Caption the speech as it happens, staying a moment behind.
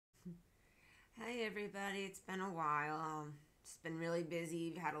Hi everybody, it's been a while. It's been really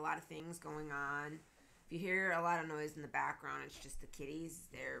busy. We've had a lot of things going on. If you hear a lot of noise in the background, it's just the kitties.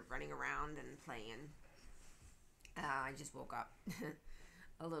 They're running around and playing. I just woke up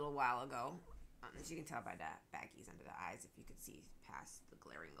a little while ago. As you can tell by the baggies under the eyes, if you could see past the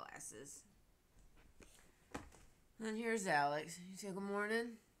glaring glasses. And here's Alex. You say good morning?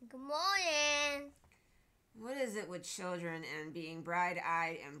 Good morning. What is it with children and being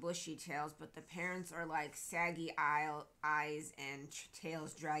bright-eyed and bushy-tails, but the parents are like saggy eyes and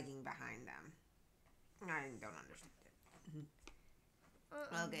tails dragging behind them? I don't understand it.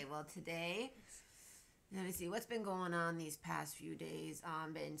 Okay, well today, let me see what's been going on these past few days.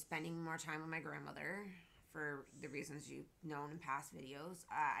 Been spending more time with my grandmother for the reasons you've known in past videos.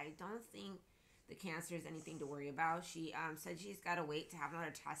 I don't think the cancer is anything to worry about. She said she's got to wait to have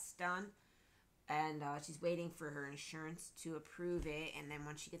another test done, and she's waiting for her insurance to approve it, and then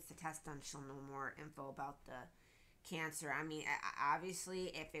once she gets the test done, she'll know more info about the cancer. I mean,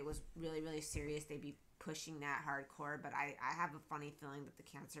 obviously, if it was really, really serious, they'd be pushing that hardcore, but I have a funny feeling that the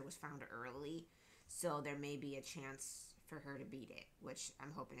cancer was found early, so there may be a chance for her to beat it, which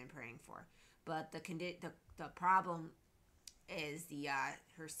I'm hoping and praying for. But the problem is the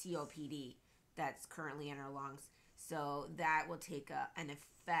her COPD that's currently in her lungs, so that will take an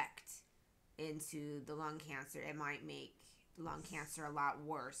effect into the lung cancer. It might make lung cancer a lot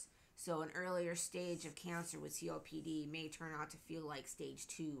worse. So an earlier stage of cancer with COPD may turn out to feel like stage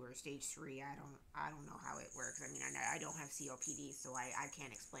 2 or stage 3. I don't know how it works. I mean, I don't have COPD, so I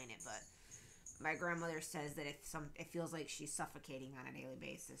can't explain it. But my grandmother says that it feels like she's suffocating on a daily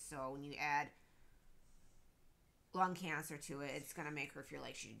basis. So when you add lung cancer to it, it's gonna make her feel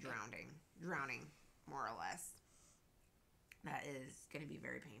like she's drowning more or less. That is going to be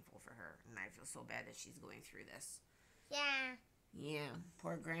very painful for her, and I feel so bad that she's going through this. Yeah. Yeah,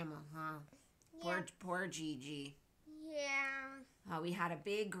 poor grandma, huh? Yeah. Poor Gigi. Yeah. We had a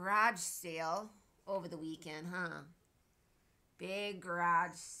big garage sale over the weekend, huh? Big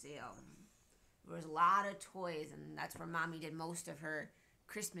garage sale. There was a lot of toys, and that's where Mommy did most of her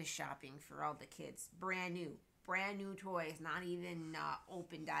Christmas shopping for all the kids. Brand new toys, not even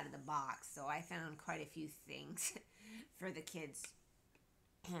opened out of the box. So I found quite a few things for the kids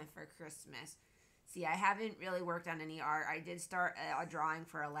for Christmas. See, I haven't really worked on any art. I did start a drawing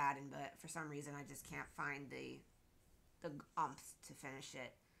for Aladdin, but for some reason I just can't find the umps to finish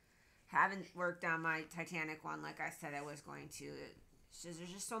it. Haven't worked on my Titanic one like I said I was going to. There's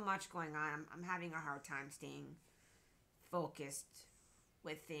just so much going on. I'm having a hard time staying focused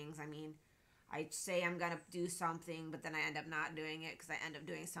with things. I mean, I say I'm gonna do something, but then I end up not doing it because I end up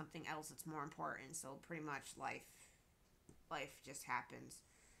doing something else that's more important. So pretty much life just happens.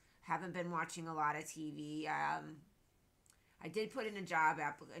 Haven't been watching a lot of TV. I did put in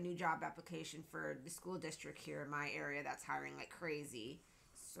a new job application for the school district here in my area that's hiring like crazy.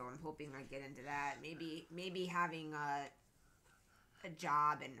 So I'm hoping I get into that. Maybe having a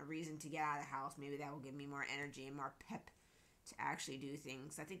job and a reason to get out of the house, maybe that will give me more energy and more pep to actually do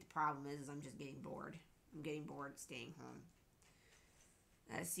things. I think the problem is I'm just getting bored. I'm getting bored staying home.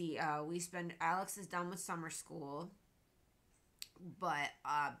 Let's see. Alex is done with summer school, but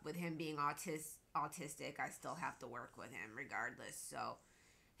with him being autistic, I still have to work with him regardless. So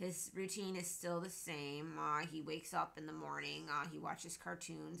his routine is still the same. He wakes up in the morning. He watches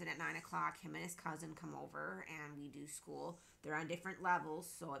cartoons, and at 9 o'clock, him and his cousin come over, and we do school. They're on different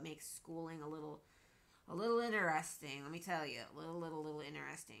levels, so it makes schooling a little interesting. Let me tell you, a little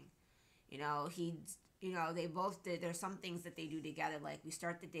interesting. They both did. There's some things that they do together. Like we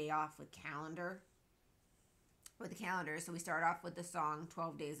start the day off with the calendar. So we start off with the song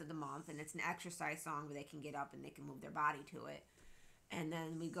 12 Days of the Month, and it's an exercise song where they can get up and they can move their body to it. And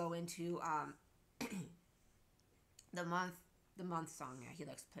then we go into the month song. Yeah, he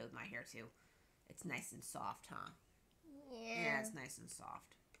likes to play with my hair too. It's nice and soft, huh? Yeah, Yeah. it's nice and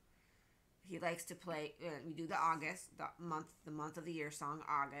soft. He likes to play. We do the month of the year song,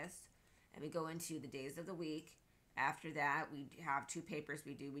 August, and we go into the days of the week. After that, we have two papers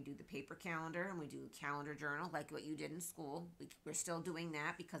we do the paper calendar, and we do a calendar journal like what you did in school. We're still doing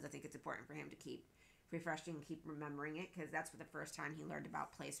that because I think it's important for him to keep refreshing and keep remembering it, because that's for the first time he learned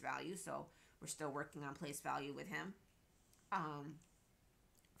about place value. So we're still working on place value with him um,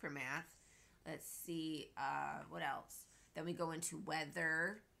 for math. Let's see what else. Then we go into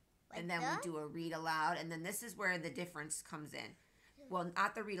weather, and then we do a read aloud, and then this is where the difference comes in. Well,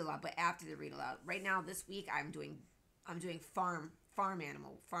 not the read aloud, but after the read aloud. Right now, this week, I'm doing farm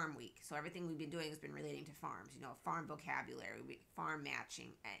week. So everything we've been doing has been relating to farms. Farm vocabulary, farm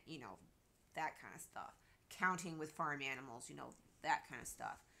matching, and that kind of stuff. Counting with farm animals, that kind of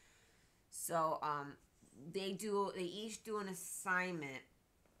stuff. So they each do an assignment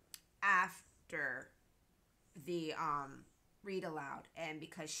after the read aloud, and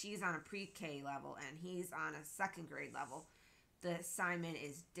because she's on a pre-K level and he's on a second grade level, the assignment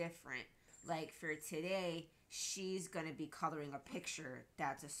is different. Like for today, she's going to be coloring a picture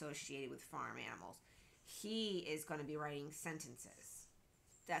that's associated with farm animals. He is going to be writing sentences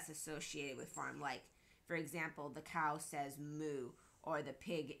that's associated with farm. Like, for example, the cow says moo, or the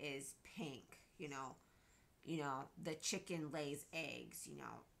pig is pink, the chicken lays eggs,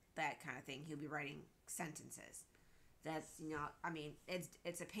 that kind of thing. He'll be writing sentences. That's,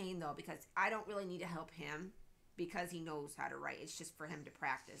 it's a pain though, because I don't really need to help him because he knows how to write. It's just for him to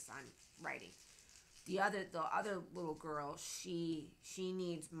practice on writing. The other little girl, she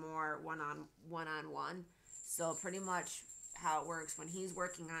needs more one-on-one. So pretty much how it works, when he's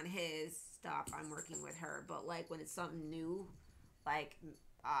working on his stuff, I'm working with her. But like when it's something new, like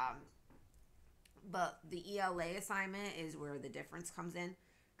but the ELA assignment is where the difference comes in,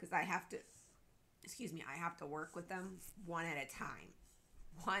 because I have to work with them one at a time.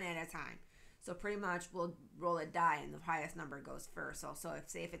 So pretty much we'll roll a die and the highest number goes first. So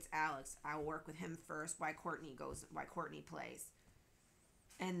if it's Alex, I'll work with him first while Courtney plays.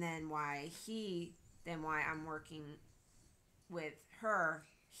 And then while I'm working with her,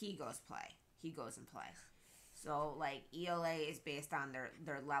 he goes and play. So like ELA is based on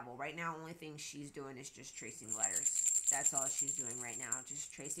their level. Right now, only thing she's doing is just tracing letters. That's all she's doing right now,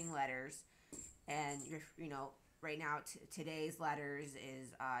 just tracing letters. And right now today's letters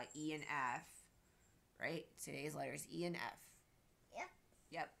is E and F, right? Today's letters E and F.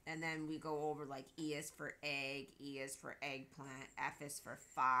 Yep. And then we go over like E is for egg, E is for eggplant, F is for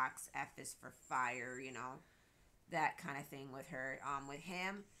fox, F is for fire, that kind of thing with her. With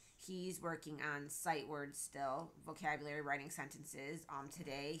him, he's working on sight words still, vocabulary, writing sentences.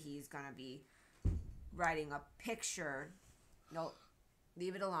 Today he's gonna be writing a picture. No,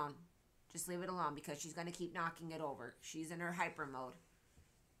 leave it alone. Just leave it alone, because she's gonna keep knocking it over. She's in her hyper mode.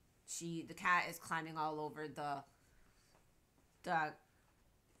 The cat is climbing all over the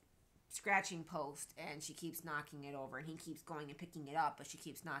scratching post, and she keeps knocking it over, and he keeps going and picking it up, but she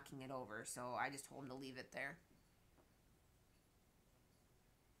keeps knocking it over. So I just told him to leave it there.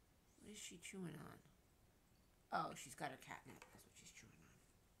 What is she chewing on? Oh, she's got her catnip. That's what she's chewing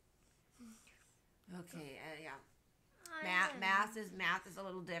on. Okay, yeah. Math is a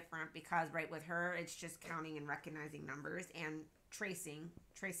little different, because right with her, it's just counting and recognizing numbers and tracing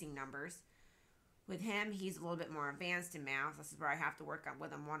numbers. With him, he's a little bit more advanced in math. This is where I have to work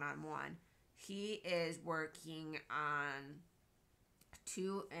with him one-on-one. He is working on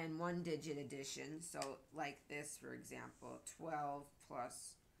 2 and 1 digit addition. So like this, for example, 12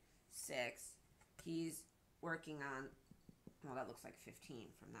 plus 6. He's working on, well, that looks like 15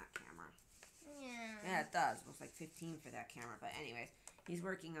 from that camera. Yeah, it does. It looks like 15 for that camera. But anyways, he's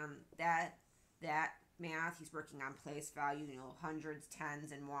working on that math. He's working on place value, hundreds,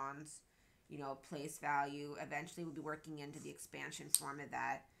 tens, and ones, place value. Eventually we'll be working into the expansion form of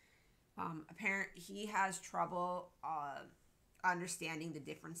that. He has trouble understanding the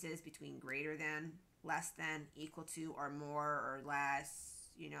differences between greater than, less than, equal to, or more or less,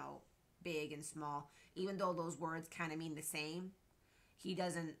 big and small. Even though those words kind of mean the same,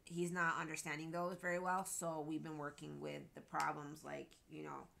 he's not understanding those very well. So we've been working with the problems like,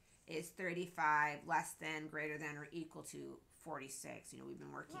 is 35 less than, greater than, or equal to 46? We've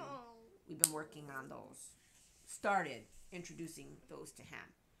been working on those. Started introducing those to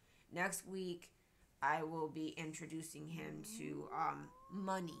him. Next week, I will be introducing him to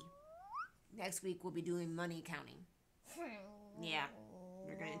money. Next week, we'll be doing money counting. Yeah,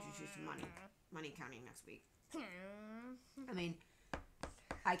 we're going to introduce money counting next week.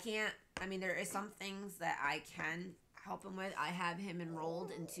 There is some things that I can help him with. I have him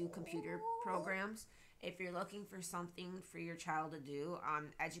enrolled in 2 computer programs. If you're looking for something for your child to do,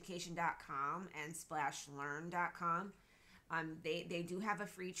 education.com and splashlearn.com. They do have a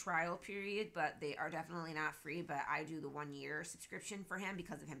free trial period, but they are definitely not free. But I do the 1-year subscription for him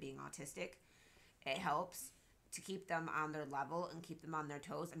because of him being autistic. It helps to keep them on their level and keep them on their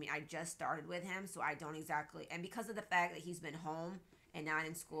toes. I just started with him, so I don't exactly, and because of the fact that he's been home and not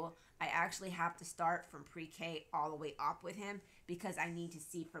in school, I actually have to start from pre-K all the way up with him, because I need to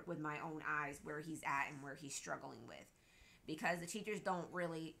see with my own eyes where he's at and where he's struggling with. Because the teachers don't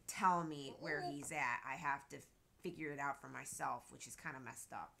really tell me where he's at. I have to figure it out for myself, which is kind of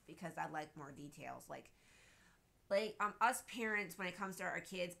messed up, because I like more details. Like us parents, when it comes to our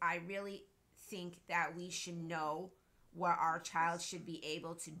kids, I really think that we should know what our child should be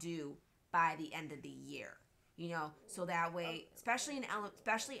able to do by the end of the year. So that way, especially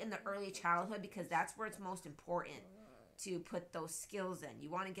in the early childhood, because that's where it's most important to put those skills in. You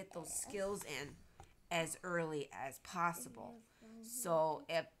want to get those skills in as early as possible. So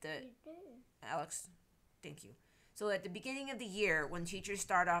Alex, thank you. So at the beginning of the year, when teachers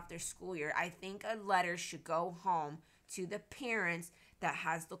start off their school year, I think a letter should go home to the parents that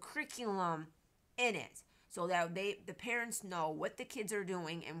has the curriculum in it, so that the parents know what the kids are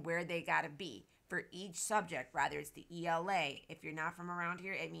doing and where they gotta be for each subject. Rather, it's the ELA. If you're not from around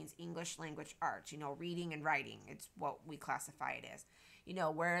here, it means English Language Arts. Reading and writing. It's what we classify it as.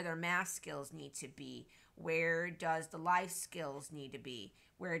 Where their math skills need to be. Where does the life skills need to be?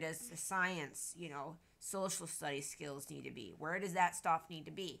 Where does the science, social studies skills need to be? Where does that stuff need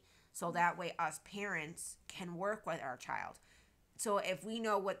to be? So that way us parents can work with our child. So if we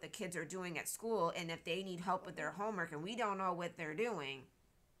know what the kids are doing at school, and if they need help with their homework and we don't know what they're doing,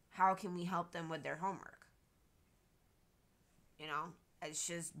 how can we help them with their homework? It's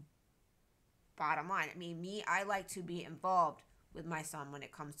just bottom line. I like to be involved with my son when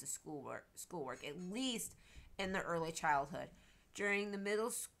it comes to schoolwork, at least in the early childhood. During the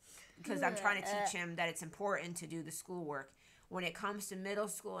middle, because I'm trying to teach him that it's important to do the schoolwork. When it comes to middle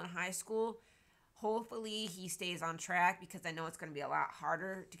school and high school, hopefully he stays on track, because I know it's going to be a lot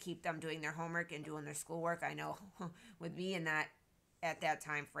harder to keep them doing their homework and doing their schoolwork. I know with me at that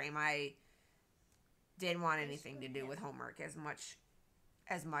time frame, I didn't want anything to do with homework as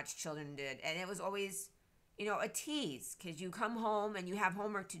much children did. And it was always, a tease, because you come home and you have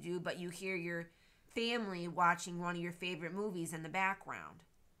homework to do, but you hear your family watching one of your favorite movies in the background.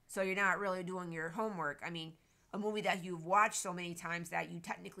 So you're not really doing your homework. A movie that you've watched so many times that you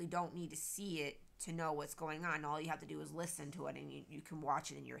technically don't need to see it to know what's going on. All you have to do is listen to it, and you can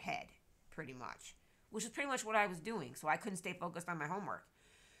watch it in your head, pretty much. Which is pretty much what I was doing, so I couldn't stay focused on my homework.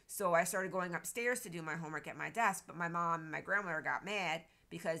 So I started going upstairs to do my homework at my desk, but my mom and my grandmother got mad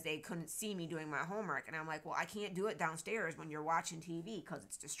because they couldn't see me doing my homework. And I'm like, well, I can't do it downstairs when you're watching TV because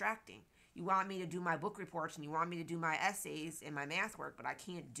it's distracting. You want me to do my book reports and you want me to do my essays and my math work, but I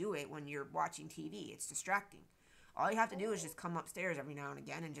can't do it when you're watching TV. It's distracting. All you have to do is just come upstairs every now and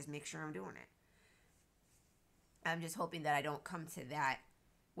again and just make sure I'm doing it. I'm just hoping that I don't come to that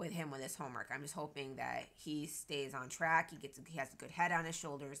with him with his homework. I'm just hoping that he stays on track. He has a good head on his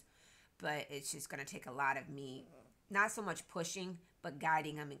shoulders, but it's just going to take a lot of me, not so much pushing, but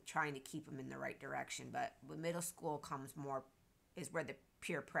guiding him and trying to keep him in the right direction. But with middle school is where the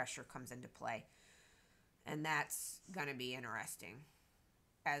peer pressure comes into play. And that's going to be interesting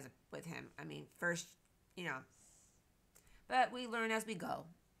with him. First, but we learn as we go,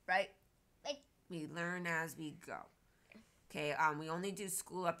 right? We learn as we go. Okay, we only do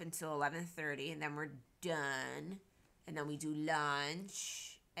school up until 11:30, and then we're done. And then we do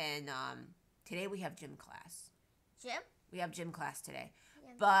lunch. And today we have gym class. Gym? We have gym class today.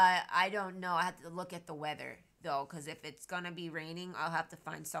 Yeah. But I don't know. I have to look at the weather, though, because if it's going to be raining, I'll have to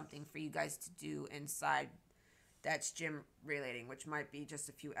find something for you guys to do inside that's gym relating, which might be just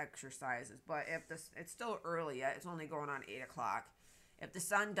a few exercises. But it's still early yet. It's only going on 8 o'clock. If the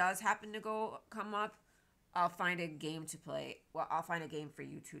sun does happen to come up, I'll find a game to play. Well, I'll find a game for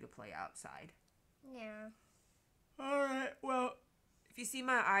you two to play outside. Yeah. All right. Well, if you see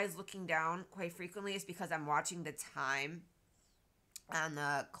my eyes looking down quite frequently, it's because I'm watching the time on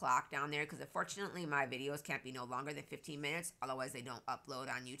the clock down there. Because unfortunately, my videos can't be no longer than 15 minutes. Otherwise, they don't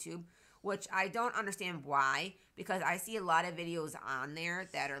upload on YouTube. Which I don't understand why. Because I see a lot of videos on there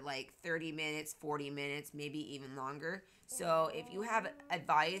that are like 30 minutes, 40 minutes, maybe even longer. So if you have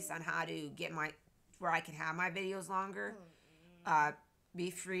advice on how to get where I can have my videos longer,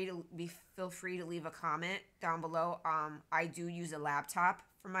 feel free to leave a comment down below. I do use a laptop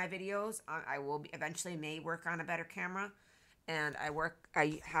for my videos. I will eventually may work on a better camera, and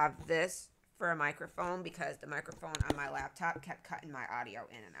I have this for a microphone because the microphone on my laptop kept cutting my audio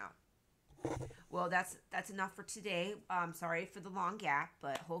in and out. Well, that's enough for today. Sorry for the long gap,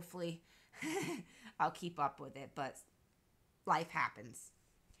 but hopefully I'll keep up with it. But life happens.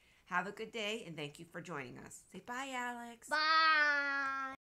 Have a good day, and thank you for joining us. Say bye, Alex. Bye.